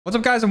What's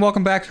up, guys, and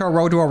welcome back to our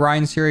Road to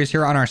Orion series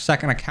here on our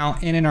second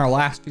account. And in our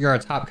last video, our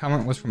top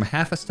comment was from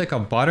Half a Stick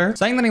of Butter,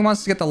 saying that he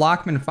wants to get the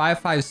Lachman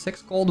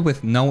 556 gold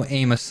with no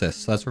aim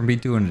assist. So that's what we're going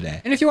to be doing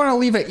today. And if you want to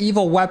leave an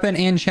evil weapon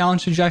and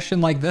challenge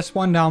suggestion like this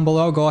one down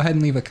below, go ahead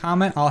and leave a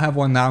comment. I'll have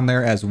one down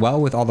there as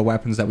well with all the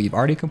weapons that we've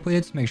already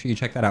completed. So make sure you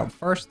check that out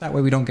first. That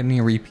way we don't get any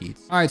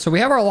repeats. All right, so we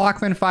have our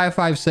Lachman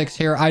 556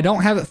 here. I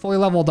don't have it fully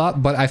leveled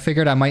up, but I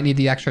figured I might need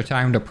the extra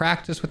time to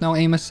practice with no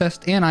aim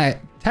assist. And I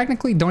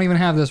technically don't even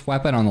have this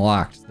weapon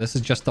unlocked. This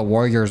is just the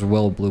Warrior's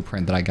Will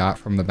blueprint that I got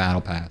from the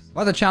battle pass.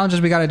 One of the challenges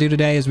we got to do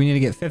today is we need to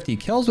get 50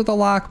 kills with the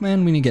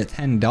Lachman. We need to get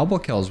 10 double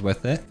kills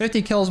with it,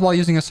 50 kills while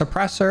using a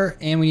suppressor,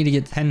 and we need to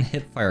get 10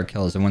 hipfire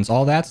kills. And once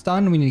all that's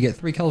done, we need to get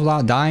 3 kills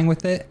without dying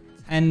with it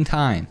 10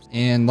 times.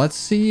 And let's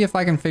see if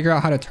I can figure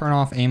out how to turn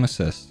off aim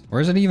assist.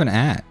 Where is it even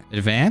at?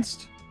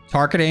 Advanced?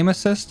 Target aim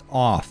assist?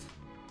 Off.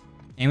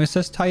 Aim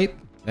assist type?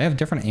 They have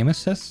different aim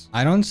assists?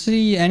 I don't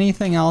see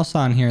anything else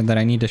on here that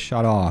I need to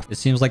shut off. It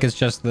seems like it's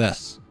just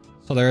this.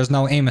 So there is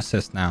no aim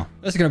assist now.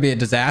 This is going to be a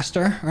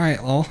disaster. All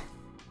right, well,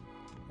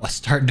 let's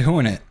start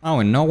doing it. Oh,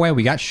 and no way.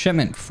 We got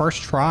shipment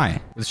first try.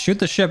 With shoot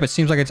the ship, it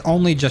seems like it's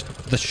only just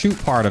the shoot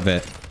part of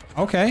it.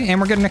 Okay, and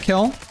we're getting a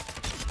kill.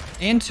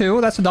 And 2.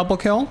 That's a double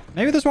kill.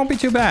 Maybe this won't be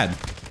too bad.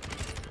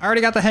 I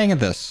already got the hang of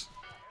this.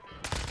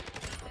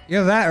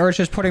 Either that or it's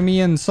just putting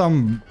me in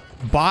some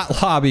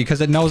bot lobby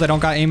because it knows I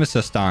don't got aim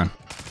assist on.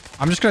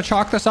 I'm just going to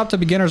chalk this up to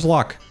beginner's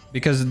luck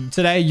because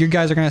today you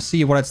guys are going to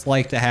see what it's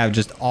like to have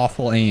just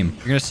awful aim.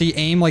 You're going to see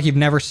aim like you've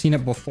never seen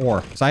it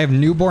before. Because I have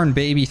newborn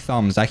baby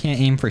thumbs. I can't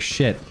aim for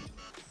shit.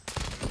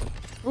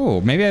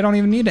 Ooh, maybe I don't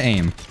even need to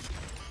aim.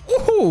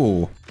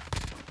 Ooh.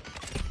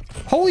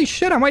 Holy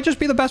shit, I might just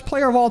be the best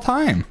player of all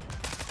time.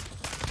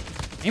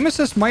 Aim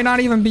assist might not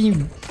even be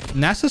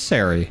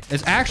necessary.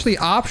 It's actually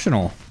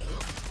optional.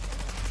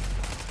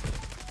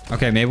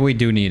 Okay, maybe we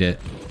do need it.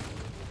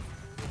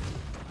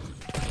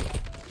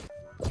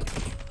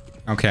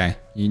 Okay,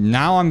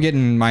 now I'm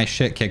getting my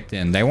shit kicked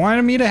in. They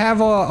wanted me to have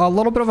a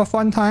little bit of a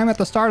fun time at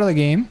the start of the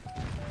game.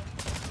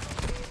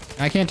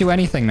 I can't do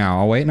anything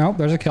now. Oh, wait, nope,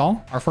 there's a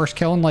kill. Our first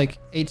kill in like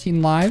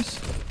 18 lives.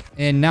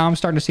 And now I'm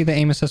starting to see the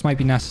aim assist might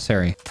be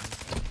necessary.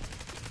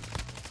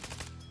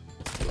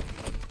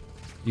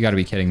 You gotta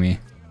be kidding me.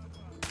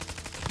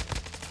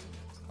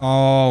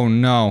 Oh,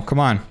 no,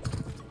 come on.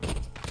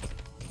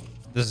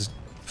 This is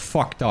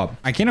fucked up.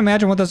 I can't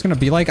imagine what that's going to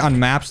be like on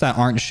maps that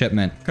aren't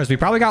shipment. Because we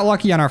probably got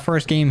lucky on our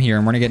first game here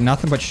and we're going to get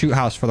nothing but shoot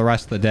house for the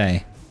rest of the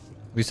day.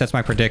 At least that's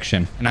my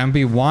prediction. And I'm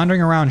going to be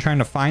wandering around trying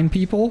to find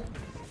people,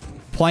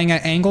 playing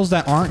at angles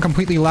that aren't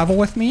completely level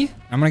with me.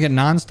 I'm going to get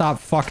nonstop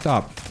fucked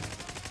up.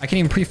 I can't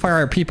even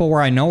pre-fire at people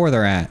where I know where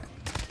they're at.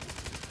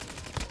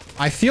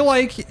 I feel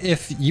like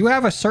if you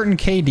have a certain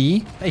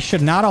KD, they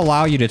should not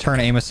allow you to turn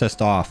aim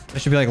assist off. They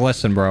should be like,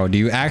 listen, bro, do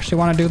you actually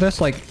want to do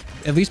this? Like,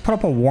 at least put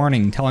up a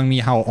warning telling me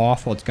how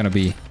awful it's going to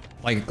be.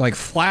 Like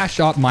flash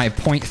up my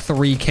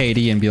 0.3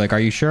 KD and be like, are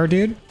you sure,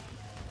 dude?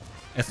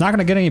 It's not going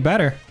to get any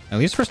better. At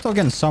least we're still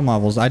getting some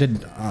levels. I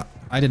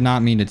did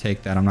not mean to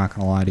take that. I'm not going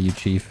to lie to you,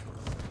 Chief.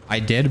 I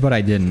did, but I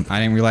didn't. I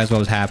didn't realize what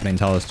was happening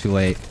until it was too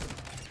late.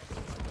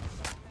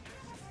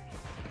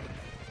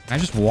 I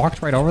just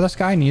walked right over this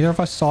guy. Neither of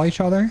us saw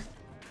each other.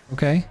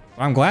 Okay.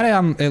 Well, I'm glad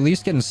I'm at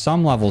least getting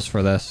some levels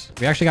for this.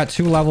 We actually got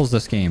 2 levels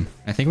this game.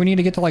 I think we need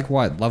to get to like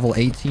what? Level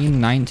 18,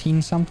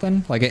 19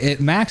 something? Like it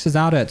maxes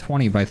out at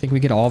 20, but I think we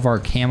get all of our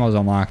camos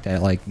unlocked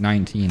at like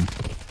 19.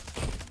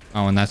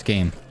 Oh, and that's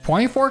game.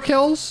 24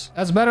 kills?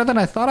 That's better than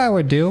I thought I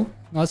would do.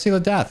 Let's see the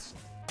deaths.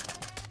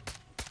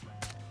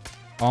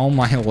 Oh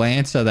my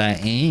Lanza,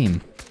 that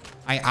aim.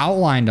 I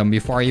outlined him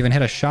before I even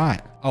hit a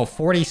shot. Oh,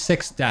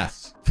 46 deaths.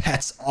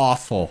 That's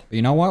awful. But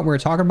you know what? We're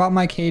talking about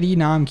my KD.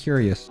 Now I'm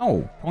curious.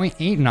 Oh,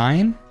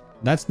 0.89?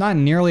 That's not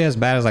nearly as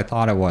bad as I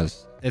thought it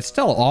was. It's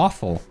still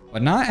awful,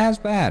 but not as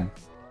bad.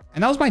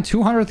 And that was my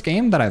 200th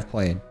game that I've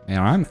played. Man,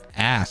 I'm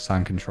ass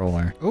on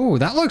controller. Ooh,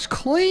 that looks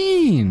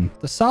clean.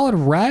 The solid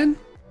red?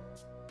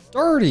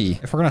 Dirty.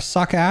 If we're going to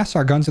suck ass,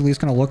 our gun's at least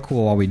going to look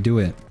cool while we do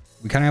it.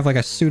 We kind of have like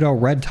a pseudo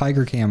red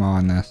tiger camo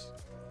on this.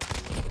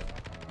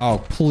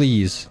 Oh,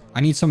 please. I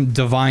need some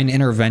divine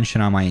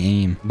intervention on my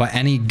aim. But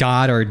any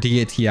god or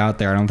deity out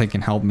there I don't think can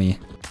help me.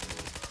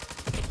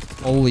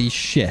 Holy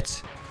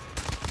shit.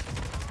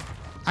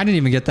 I didn't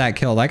even get that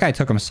kill. That guy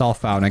took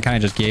himself out and it kind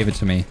of just gave it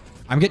to me.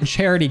 I'm getting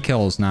charity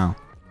kills now.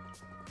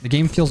 The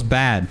game feels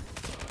bad.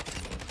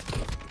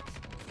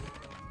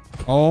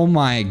 Oh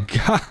my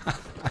god.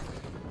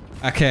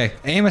 Okay,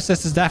 aim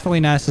assist is definitely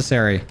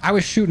necessary. I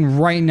was shooting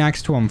right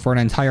next to him for an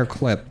entire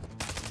clip.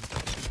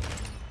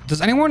 Does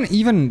anyone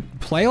even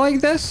play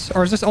like this?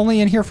 Or is this only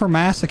in here for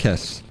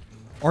masochists?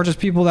 Or just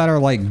people that are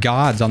like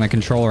gods on the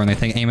controller and they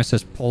think aim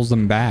assist pulls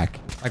them back?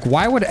 Like,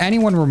 why would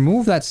anyone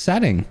remove that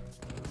setting?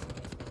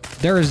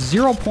 There is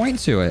 0 point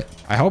to it.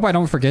 I hope I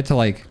don't forget to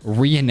like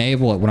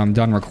re-enable it when I'm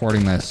done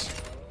recording this.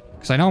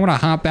 Because I know I'm going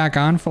to hop back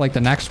on for like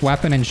the next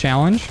weapon and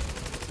challenge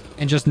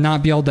and just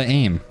not be able to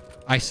aim.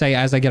 I say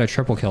as I get a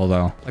triple kill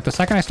though. Like the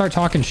second I start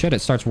talking shit, it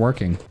starts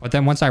working. But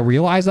then once I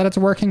realize that it's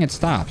working, it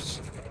stops.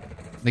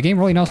 The game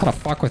really knows how to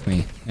fuck with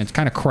me. It's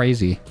kind of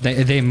crazy.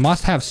 They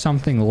must have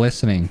something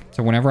listening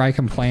to whenever I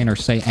complain or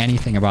say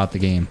anything about the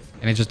game.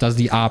 And it just does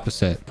the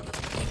opposite.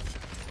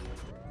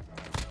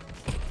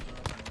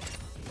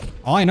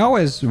 All I know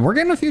is we're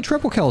getting a few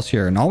triple kills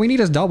here, and all we need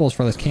is doubles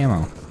for this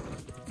camo.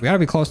 We gotta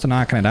be close to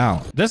knocking it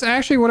out. This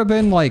actually would have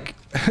been like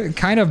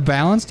kind of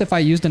balanced if I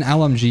used an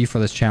LMG for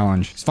this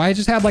challenge. If I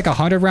just had like a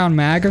 100-round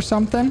mag or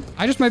something,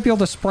 I just might be able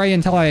to spray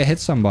until I hit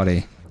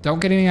somebody. Don't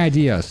get any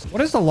ideas.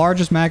 What is the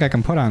largest mag I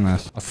can put on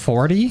this? A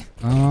 40?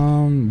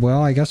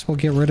 Well, I guess we'll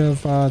get rid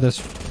of this.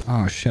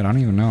 Oh shit, I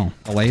don't even know.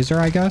 A laser,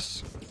 I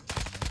guess?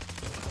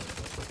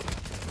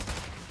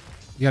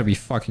 You gotta be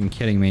fucking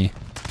kidding me.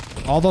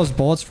 All those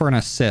bullets for an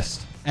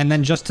assist. And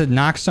then just to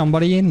knock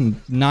somebody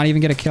and not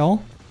even get a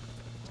kill?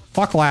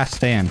 Fuck Last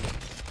Stand.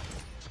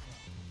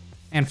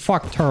 And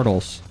fuck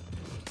Turtles.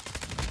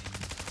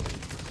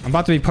 I'm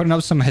about to be putting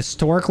up some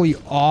historically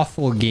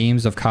awful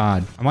games of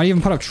COD. I might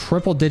even put up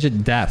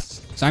triple-digit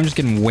deaths. So I'm just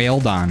getting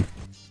wailed on.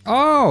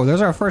 Oh,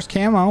 there's our first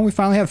camo. We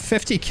finally have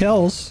 50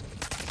 kills.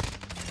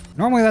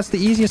 Normally that's the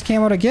easiest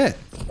camo to get.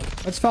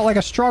 It's felt like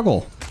a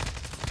struggle.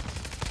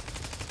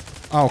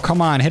 Oh,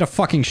 come on. Hit a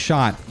fucking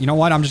shot. You know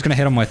what? I'm just gonna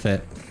hit him with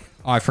it.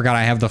 Oh, I forgot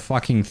I have the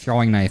fucking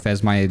throwing knife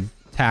as my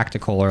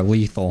tactical or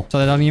lethal. So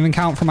that doesn't even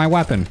count for my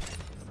weapon.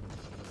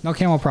 No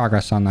camo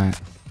progress on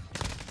that.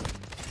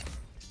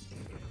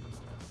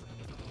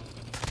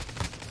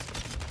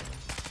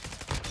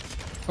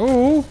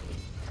 Ooh.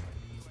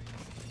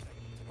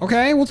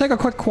 Okay, we'll take a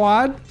quick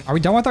quad. Are we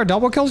done with our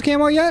double kills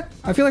camo yet?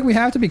 I feel like we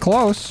have to be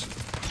close.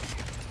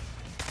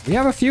 We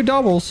have a few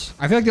doubles.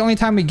 I feel like the only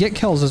time we get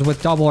kills is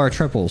with double or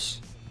triples.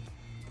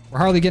 We're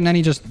hardly getting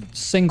any just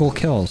single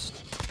kills.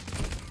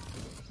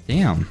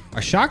 Damn.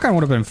 A shotgun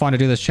would have been fun to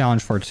do this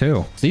challenge for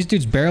too. These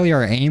dudes barely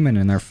are aiming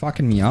and they're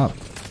fucking me up.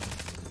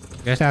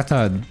 You guys have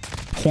to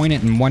point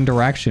it in one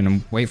direction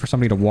and wait for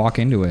somebody to walk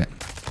into it.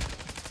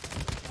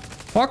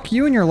 Fuck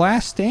you and your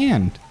Last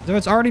Stand. As if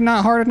it's already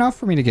not hard enough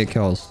for me to get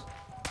kills.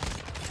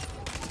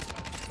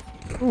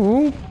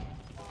 Ooh.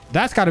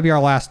 That's got to be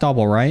our last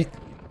double, right?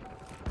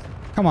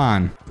 Come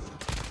on.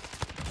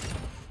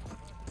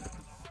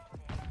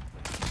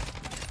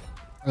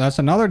 That's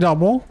another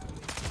double.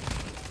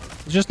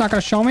 It's just not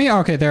going to show me?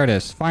 Okay, there it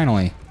is.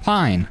 Finally.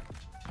 Pine.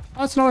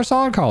 Oh, that's another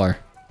solid color.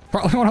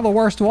 Probably one of the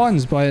worst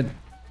ones, but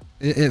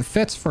it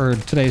fits for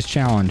today's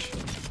challenge.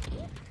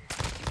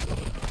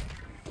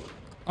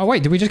 Oh,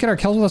 wait. Did we just get our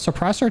kills with a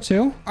suppressor,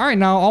 too? All right,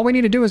 now all we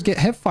need to do is get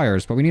hip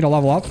fires, but we need to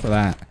level up for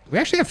that. We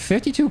actually have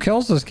 52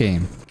 kills this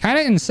game. Kind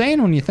of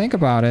insane when you think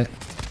about it.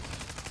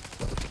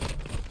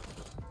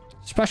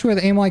 Especially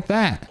with aim like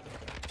that.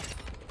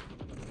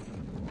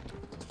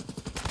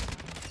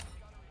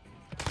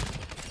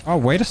 Oh,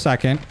 wait a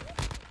second.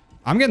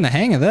 I'm getting the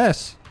hang of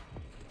this.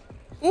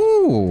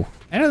 Ooh.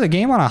 End of the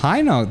game on a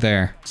high note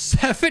there.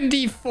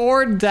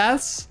 74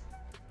 deaths?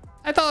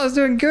 I thought I was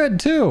doing good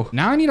too.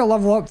 Now I need to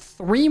level up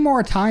 3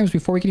 more times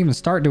before we can even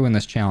start doing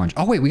this challenge.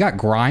 Oh wait, we got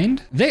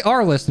grind? They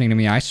are listening to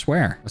me, I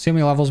swear. Let's see how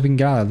many levels we can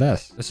get out of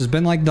this. This has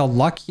been like the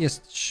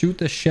luckiest shoot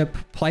the ship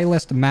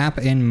playlist map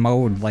in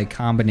mode like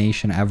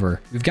combination ever.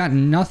 We've got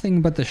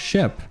nothing but the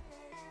ship.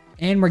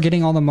 And we're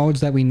getting all the modes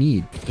that we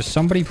need. Just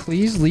somebody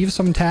please leave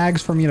some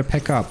tags for me to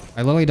pick up.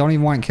 I literally don't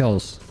even want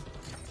kills.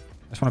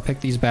 I just want to pick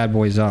these bad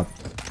boys up.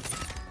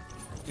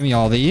 Give me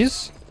all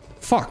these.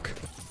 Fuck.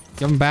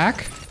 Give them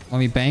back. Let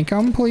me bank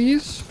them,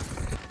 please.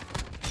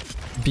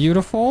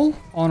 Beautiful.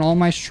 On all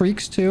my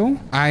streaks, too.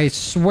 I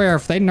swear,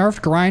 if they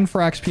nerfed grind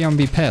for XP, I'm gonna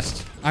be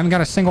pissed. I haven't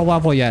got a single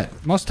level yet.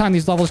 Most of the time,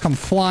 these levels come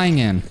flying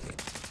in.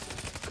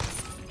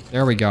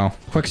 There we go.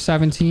 Quick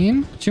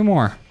 17. 2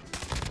 more.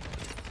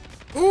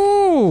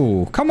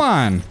 Ooh, come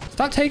on.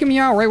 Stop taking me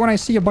out right when I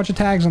see a bunch of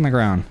tags on the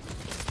ground.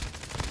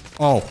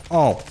 Oh,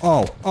 oh,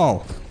 oh,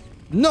 oh.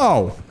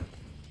 No.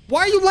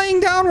 Why are you laying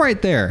down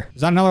right there?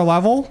 Is that another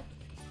level?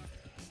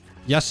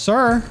 Yes,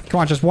 sir.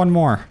 Come on, just one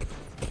more.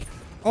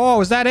 Oh,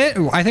 is that it?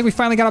 Ooh, I think we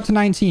finally got up to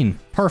 19.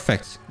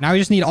 Perfect. Now we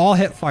just need all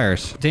hit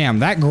fires. Damn,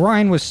 that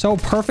grind was so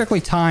perfectly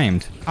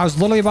timed. I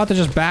was literally about to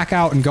just back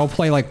out and go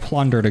play like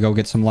Plunder to go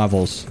get some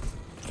levels.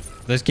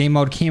 This game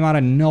mode came out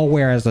of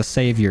nowhere as a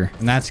savior.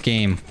 And that's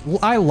game.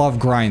 I love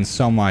grind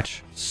so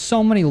much.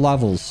 So many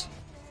levels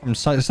from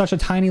such a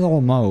tiny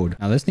little mode.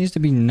 Now this needs to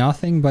be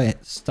nothing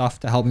but stuff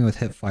to help me with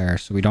hip fire.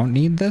 So we don't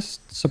need this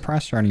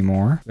suppressor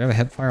anymore. We have a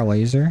hip fire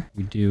laser.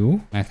 We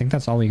do. And I think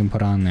that's all we can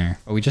put on there.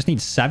 But we just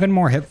need 7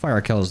 more hip fire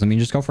kills. I mean,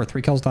 just go for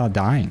 3 kills without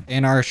dying.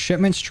 And our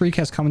shipment streak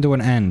has come to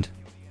an end.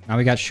 Now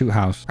we got shoot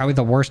house. Probably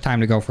the worst time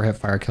to go for hip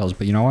fire kills.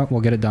 But you know what?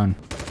 We'll get it done.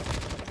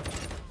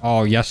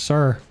 Oh, yes,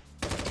 sir.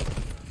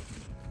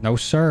 No,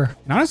 sir.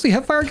 And honestly,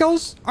 hipfire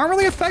kills aren't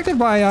really affected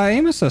by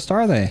aim assist,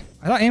 are they?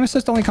 I thought aim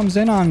assist only comes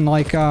in on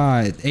like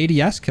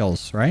ADS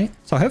kills, right?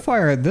 So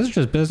hipfire, this is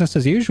just business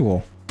as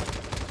usual.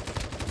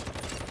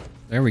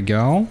 There we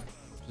go.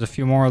 There's a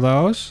few more of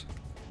those.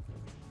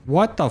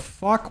 What the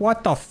fuck?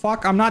 What the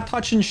fuck? I'm not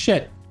touching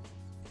shit.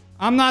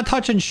 I'm not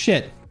touching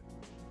shit.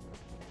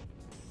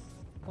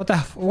 What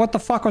the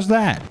fuck was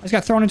that? I just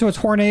got thrown into a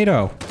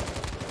tornado.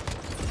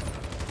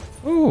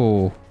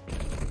 Ooh.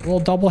 A little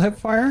double hip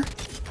fire.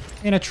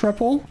 And a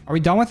triple. Are we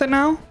done with it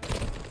now?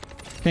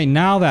 Okay,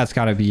 now that's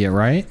gotta be it,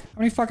 right? How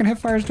many fucking hip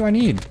fires do I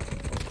need?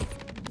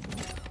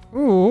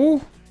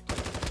 Ooh.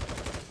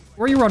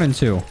 Where are you running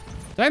to?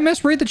 Did I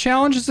misread the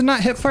challenge? Is it not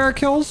hip fire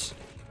kills?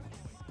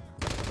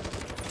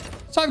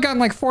 So I've gotten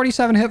like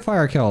 47 hip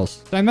fire kills.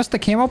 Did I miss the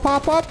camo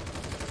pop-up?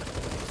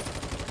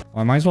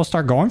 Well, I might as well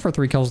start going for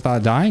 3 kills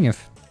without dying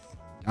if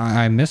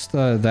I missed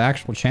the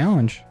actual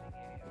challenge.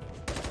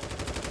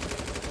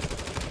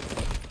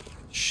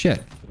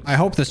 Shit. I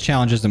hope this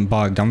challenge isn't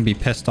bugged. I'm gonna be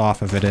pissed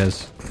off if it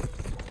is.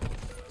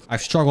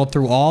 I've struggled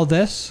through all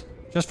this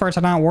just for it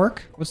to not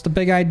work. What's the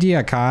big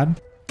idea,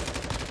 COD?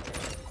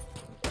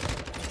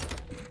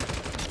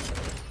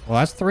 Well,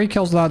 that's 3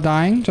 kills without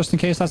dying, just in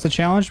case that's the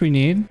challenge we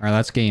need. All right,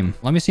 that's game.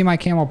 Let me see my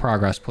camo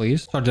progress,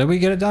 please. So did we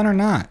get it done or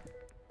not?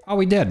 Oh,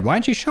 we did. Why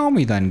didn't you show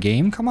me then,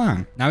 game? Come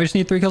on. Now we just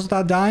need 3 kills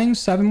without dying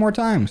 7 more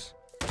times.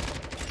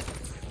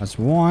 That's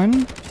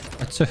 1.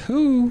 That's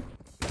 2.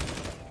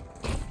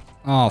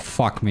 Oh,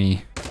 fuck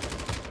me.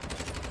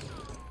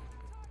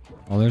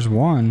 Well, there's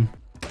 1.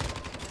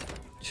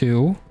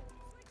 2.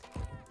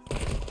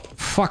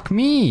 Fuck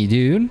me,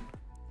 dude.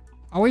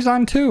 Always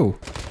on 2.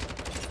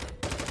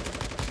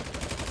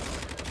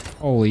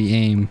 Holy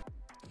aim.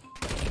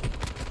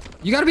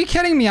 You gotta be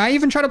kidding me. I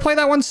even try to play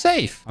that one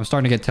safe. I'm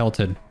starting to get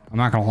tilted. I'm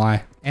not gonna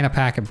lie. And a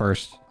packet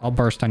burst. I'll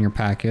burst on your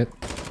packet.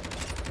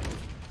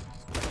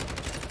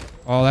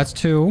 Oh, that's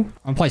 2. I'm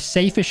gonna play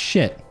safe as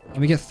shit. Let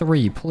me get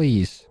 3,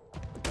 please.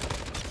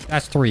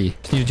 That's 3.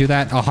 Just need to do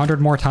that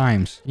 100 more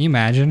times. Can you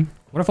imagine?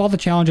 What if all the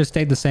challenges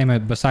stayed the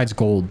same besides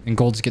gold? And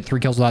golds get 3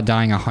 kills without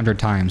dying 100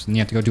 times. And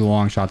you have to go do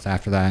long shots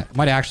after that. I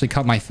might actually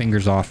cut my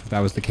fingers off if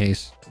that was the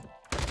case.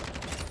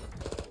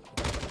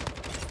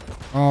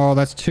 Oh,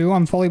 that's 2.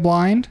 I'm fully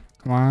blind.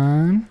 Come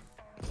on.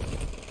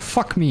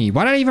 Fuck me.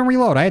 Why did I even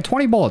reload? I had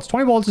 20 bullets.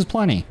 20 bullets is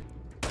plenty.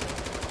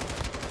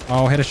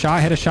 Oh, hit a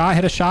shot, hit a shot,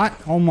 hit a shot.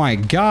 Oh my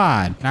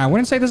god. Now, I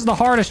wouldn't say this is the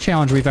hardest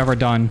challenge we've ever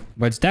done,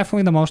 but it's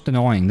definitely the most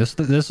annoying. This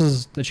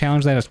is the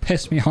challenge that has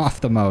pissed me off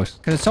the most.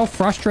 Because it's so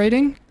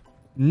frustrating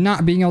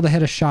not being able to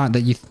hit a shot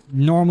that you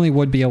normally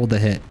would be able to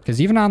hit.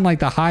 Because even on like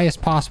the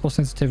highest possible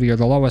sensitivity or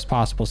the lowest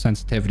possible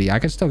sensitivity, I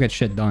could still get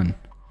shit done.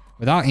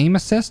 Without aim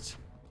assist,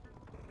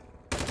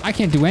 I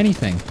can't do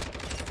anything.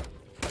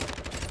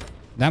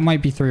 That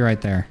might be 3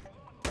 right there.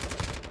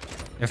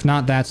 If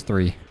not, that's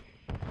 3.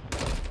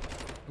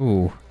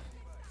 Ooh.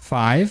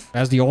 5.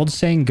 As the old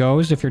saying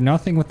goes, if you're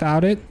nothing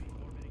without it,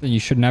 then you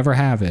should never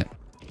have it.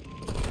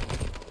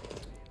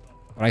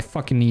 But I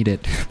fucking need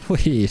it.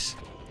 Please.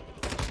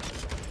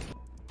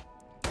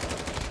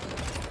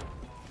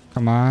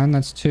 Come on,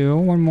 that's 2.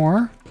 1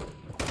 more.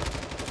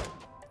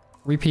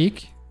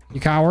 Repeat. You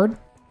coward.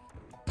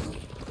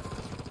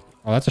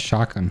 Oh, that's a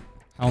shotgun.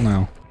 Hell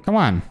no. Come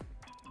on.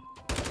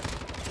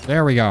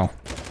 There we go.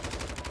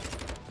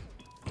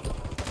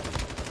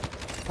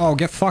 Oh,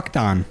 get fucked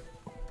on.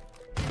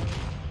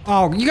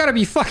 Oh, you gotta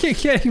be fucking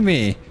kidding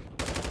me.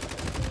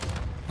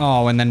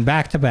 Oh, and then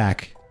back to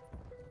back.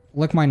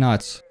 Lick my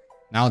nuts.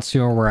 Now let's see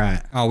where we're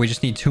at. Oh, we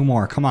just need 2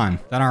 more. Come on.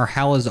 Then our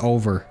hell is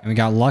over. And we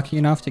got lucky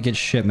enough to get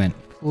shipment.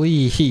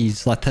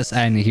 Please let this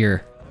end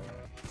here.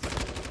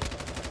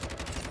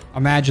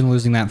 Imagine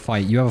losing that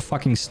fight. You have a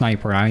fucking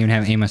sniper. I don't even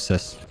have aim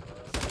assist.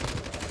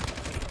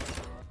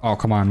 Oh,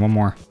 come on. 1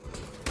 more.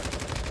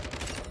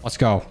 Let's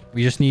go.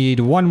 We just need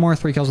 1 more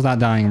 3 kills without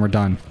dying and we're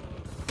done.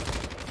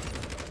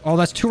 Oh,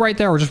 that's 2 right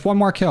there. We're just 1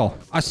 more kill.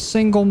 A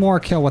single more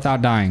kill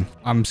without dying.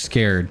 I'm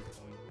scared.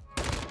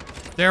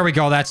 There we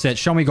go. That's it.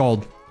 Show me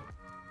gold.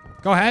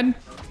 Go ahead.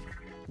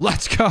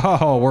 Let's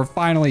go. We're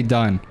finally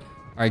done.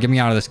 All right, get me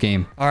out of this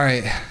game. All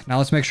right, now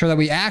let's make sure that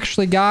we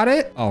actually got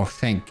it. Oh,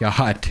 thank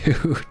God,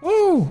 dude.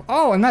 Ooh.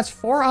 Oh, and that's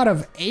 4 out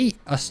of 8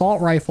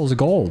 assault rifles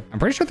gold. I'm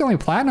pretty sure the only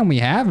platinum we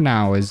have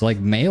now is like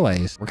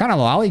melees. We're kind of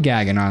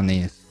lollygagging on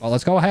these. Well,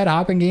 let's go ahead,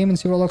 hop in game and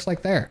see what it looks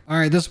like there. All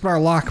right, this is what our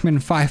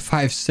Lachman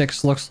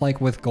 556 looks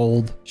like with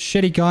gold.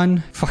 Shitty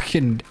gun,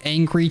 fucking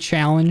angry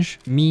challenge,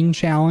 mean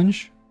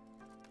challenge.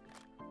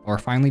 We're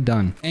finally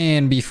done.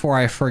 And before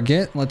I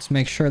forget, let's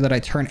make sure that I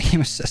turn aim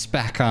assist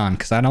back on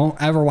because I don't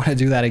ever want to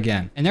do that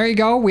again. And there you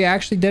go. We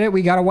actually did it.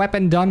 We got a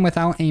weapon done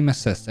without aim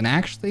assist. And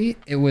actually,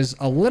 it was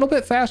a little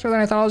bit faster than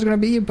I thought it was going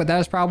to be, but that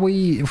was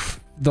probably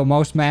the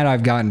most mad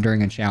I've gotten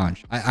during a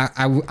challenge.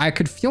 I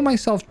could feel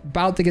myself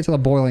about to get to the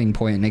boiling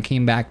point and it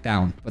came back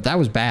down, but that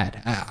was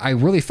bad. I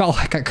really felt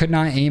like I could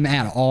not aim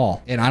at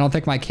all. And I don't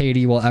think my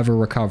KD will ever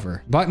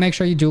recover. But make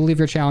sure you do leave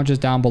your challenges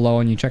down below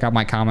and you check out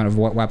my comment of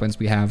what weapons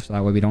we have so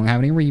that way we don't have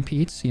any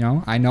repeats. You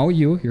know, I know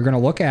you're going to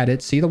look at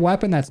it, see the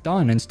weapon that's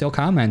done and still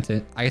comment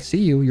it. I see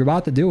you. You're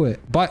about to do it.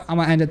 But I'm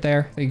going to end it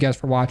there. Thank you guys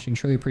for watching.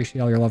 Truly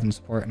appreciate all your love and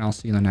support and I'll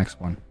see you in the next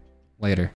one. Later.